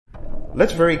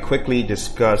Let's very quickly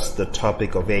discuss the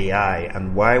topic of AI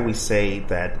and why we say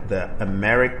that the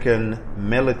American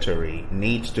military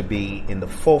needs to be in the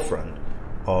forefront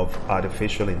of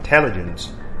artificial intelligence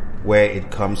where it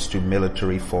comes to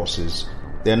military forces.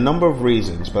 There are a number of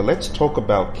reasons, but let's talk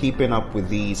about keeping up with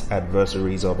these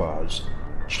adversaries of ours.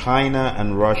 China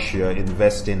and Russia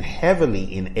investing heavily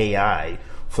in AI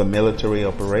for military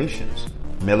operations,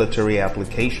 military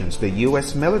applications. The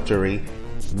US military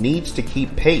needs to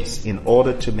keep pace in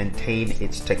order to maintain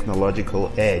its technological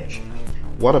edge.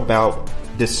 What about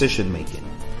decision making?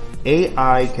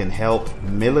 AI can help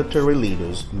military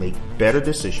leaders make better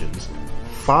decisions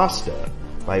faster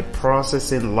by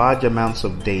processing large amounts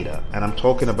of data. And I'm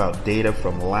talking about data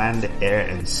from land, air,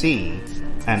 and sea,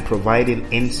 and providing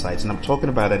insights. And I'm talking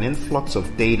about an influx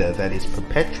of data that is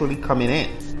perpetually coming in.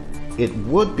 It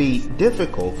would be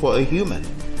difficult for a human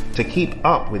to keep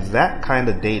up with that kind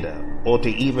of data or to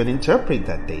even interpret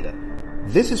that data.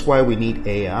 This is why we need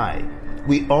AI.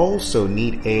 We also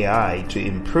need AI to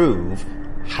improve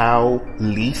how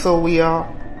lethal we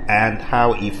are and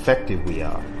how effective we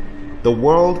are. The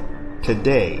world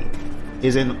today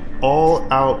is an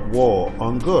all-out war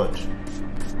on good.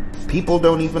 People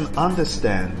don't even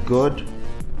understand good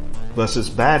versus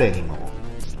bad anymore.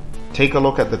 Take a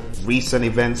look at the recent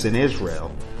events in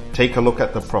Israel. Take a look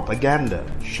at the propaganda.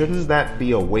 Shouldn't that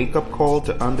be a wake-up call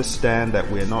to understand that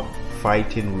we're not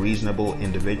fighting reasonable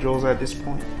individuals at this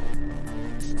point?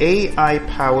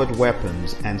 AI-powered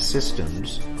weapons and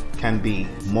systems can be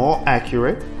more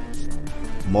accurate,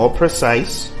 more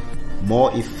precise,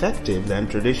 more effective than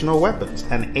traditional weapons.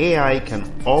 And AI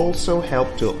can also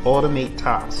help to automate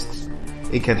tasks.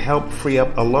 It can help free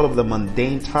up a lot of the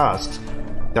mundane tasks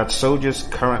that soldiers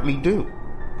currently do.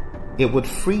 It would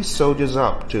free soldiers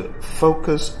up to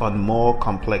focus on more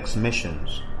complex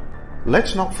missions.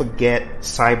 Let's not forget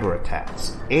cyber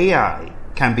attacks. AI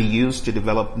can be used to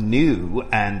develop new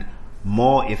and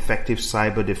more effective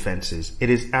cyber defenses. It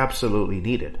is absolutely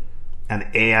needed. And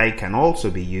AI can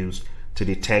also be used to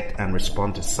detect and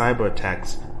respond to cyber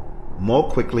attacks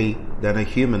more quickly than a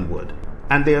human would.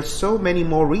 And there are so many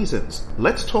more reasons.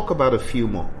 Let's talk about a few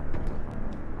more.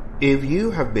 If you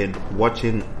have been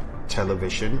watching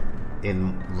television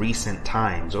in recent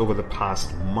times, over the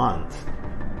past month,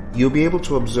 you'll be able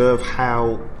to observe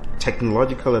how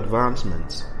technological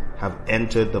advancements have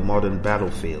entered the modern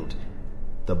battlefield.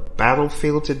 The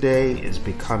battlefield today is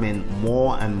becoming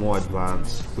more and more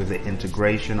advanced with the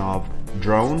integration of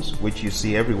drones, which you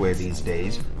see everywhere these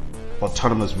days.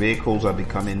 Autonomous vehicles are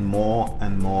becoming more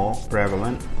and more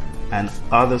prevalent, and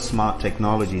other smart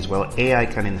technologies. Well, AI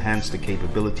can enhance the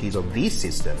capabilities of these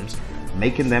systems,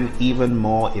 making them even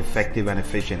more effective and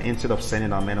efficient. Instead of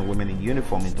sending our men and women in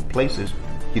uniform into places,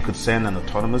 you could send an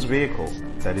autonomous vehicle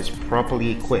that is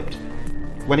properly equipped.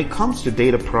 When it comes to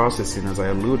data processing, as I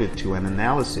alluded to, and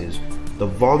analysis, the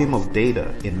volume of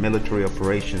data in military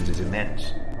operations is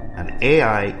immense, and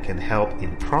AI can help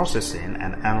in processing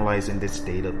and analyzing this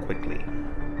data quickly.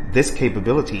 This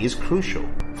capability is crucial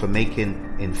for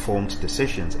making informed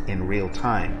decisions in real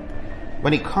time.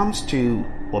 When it comes to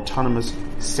autonomous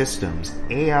systems,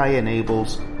 AI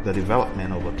enables the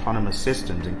development of autonomous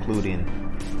systems, including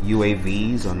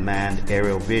UAVs, unmanned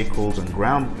aerial vehicles, and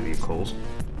ground vehicles.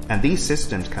 And these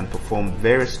systems can perform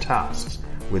various tasks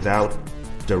without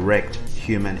direct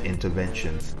human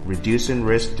intervention, reducing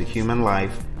risk to human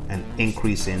life and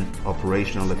increasing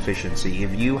operational efficiency.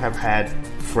 If you have had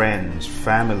friends,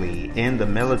 family in the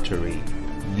military,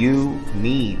 you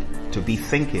need to be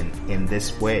thinking in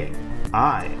this way.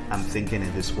 I am thinking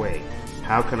in this way.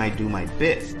 How can I do my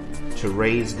bit to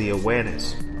raise the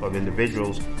awareness of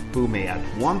individuals who may at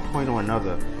one point or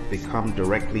another become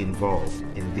directly involved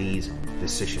in these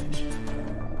decisions?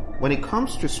 When it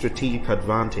comes to strategic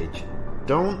advantage,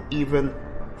 don't even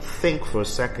think for a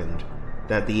second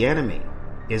that the enemy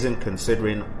isn't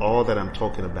considering all that I'm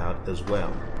talking about as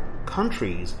well.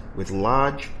 Countries with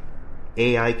large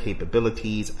AI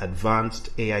capabilities, advanced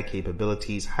AI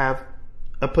capabilities, have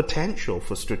a potential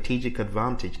for strategic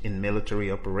advantage in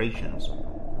military operations.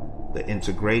 The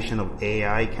integration of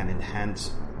AI can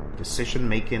enhance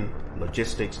decision-making,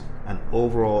 logistics, and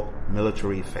overall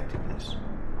military effectiveness.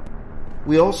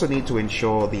 We also need to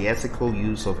ensure the ethical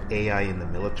use of AI in the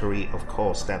military. Of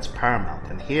course, that's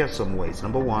paramount. And here are some ways.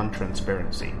 Number one,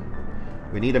 transparency.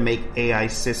 We need to make AI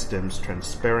systems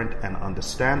transparent and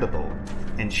understandable,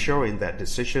 ensuring that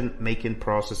decision-making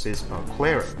processes are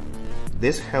clearer.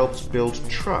 This helps build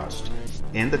trust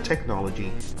in the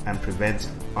technology and prevents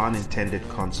unintended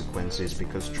consequences,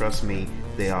 because trust me,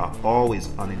 there are always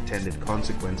unintended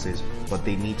consequences, but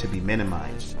they need to be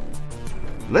minimized.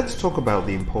 Let's talk about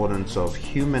the importance of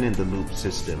human-in-the-loop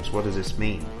systems. What does this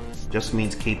mean? It just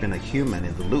means keeping a human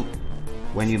in the loop.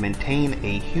 When you maintain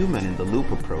a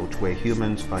human-in-the-loop approach where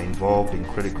humans are involved in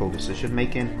critical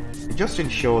decision-making, it just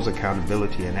ensures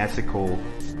accountability and ethical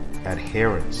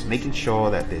adherence, making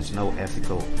sure that there's no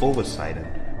ethical oversight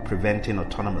and preventing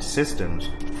autonomous systems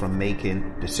from making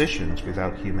decisions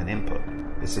without human input.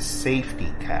 It's a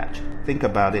safety catch. Think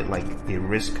about it like a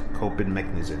risk coping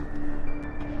mechanism.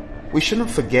 We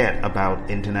shouldn't forget about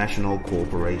international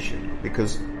cooperation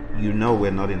because we're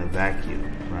not in a vacuum,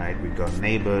 right? We've got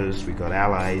neighbors, we've got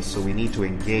allies, so we need to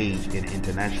engage in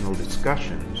international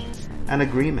discussions and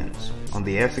agreements on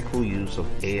the ethical use of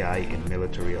AI in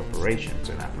military operations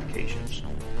and applications.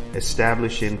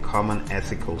 Establishing common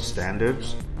ethical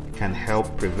standards can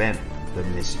help prevent the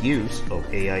misuse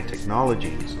of AI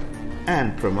technologies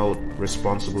and promote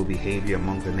responsible behavior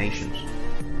among the nations.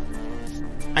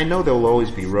 I know there will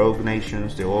always be rogue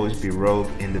nations, there will always be rogue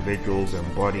individuals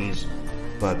and bodies,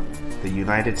 but the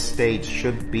United States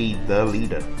should be the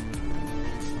leader.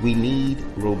 We need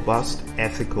robust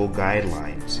ethical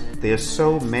guidelines. There are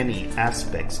so many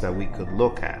aspects that we could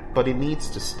look at, but it needs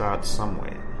to start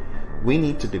somewhere. We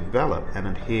need to develop and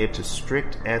adhere to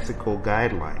strict ethical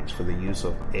guidelines for the use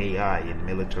of AI in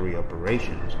military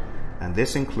operations, and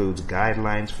this includes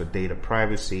guidelines for data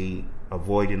privacy,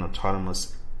 avoiding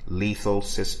autonomous lethal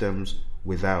systems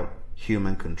without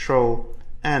human control,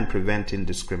 and preventing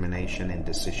discrimination in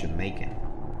decision making.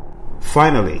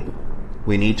 Finally,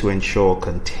 we need to ensure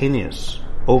continuous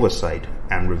oversight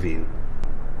and review.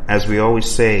 As we always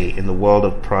say in the world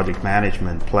of project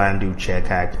management, plan, do, check,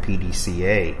 act,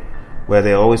 PDCA, where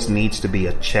there always needs to be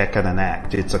a check and an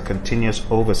act. It's a continuous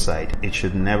oversight. It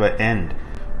should never end.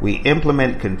 We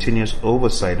implement continuous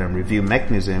oversight and review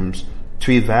mechanisms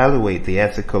to evaluate the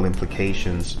ethical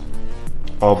implications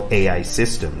of AI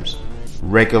systems.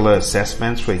 Regular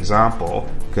assessments, for example,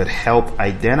 could help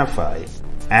identify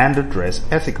and address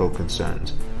ethical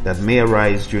concerns that may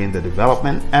arise during the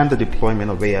development and the deployment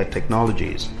of AI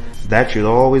technologies. That should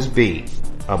always be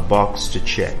a box to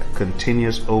check,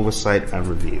 continuous oversight and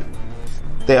review.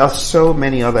 There are so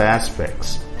many other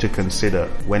aspects to consider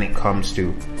when it comes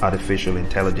to artificial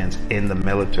intelligence in the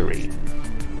military.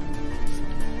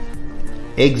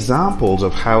 Examples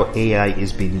of how AI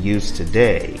is being used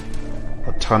today: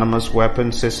 autonomous weapon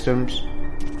systems,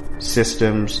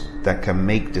 systems that can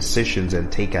make decisions and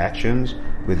take actions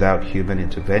without human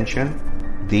intervention.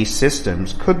 These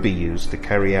systems could be used to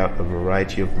carry out a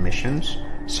variety of missions,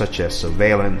 such as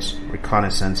surveillance,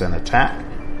 reconnaissance, and attack.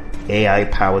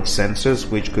 AI-powered sensors,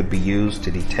 which could be used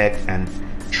to detect and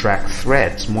track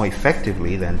threats more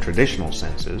effectively than traditional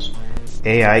sensors.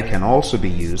 AI can also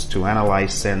be used to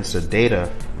analyze sensor data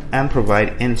and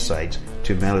provide insights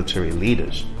to military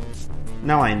leaders.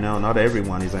 Now, I know not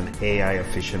everyone is an AI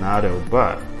aficionado,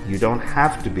 but you don't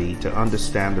have to be to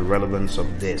understand the relevance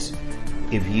of this.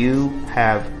 If you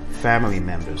have family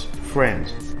members,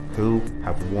 friends who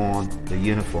have worn the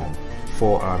uniform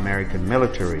for our American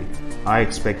military, I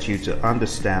expect you to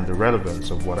understand the relevance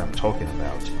of what I'm talking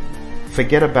about.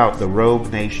 Forget about the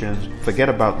rogue nations, forget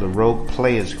about the rogue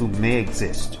players who may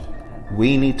exist.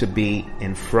 We need to be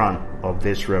in front of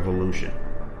this revolution.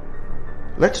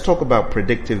 Let's talk about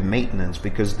predictive maintenance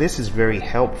because this is very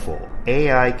helpful.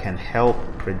 AI can help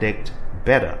predict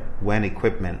better when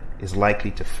equipment is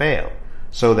likely to fail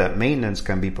so that maintenance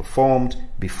can be performed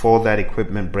before that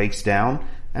equipment breaks down,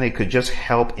 and it could just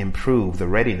help improve the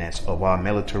readiness of our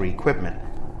military equipment.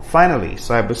 Finally,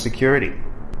 cybersecurity.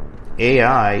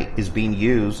 AI is being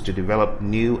used to develop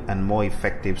new and more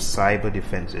effective cyber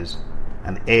defenses,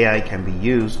 and AI can be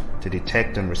used to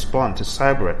detect and respond to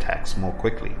cyber attacks more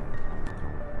quickly.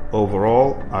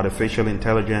 Overall, artificial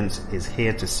intelligence is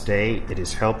here to stay. It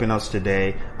is helping us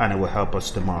today, and it will help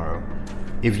us tomorrow.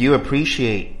 If you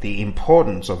appreciate the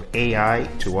importance of AI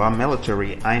to our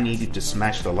military, I need you to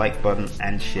smash the like button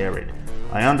and share it.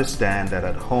 I understand that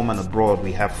at home and abroad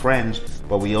we have friends,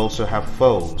 but we also have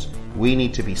foes. We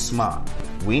need to be smart.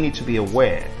 We need to be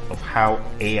aware of how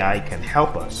AI can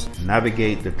help us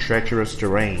navigate the treacherous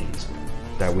terrains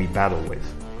that we battle with.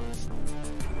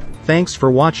 Thanks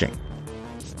for watching.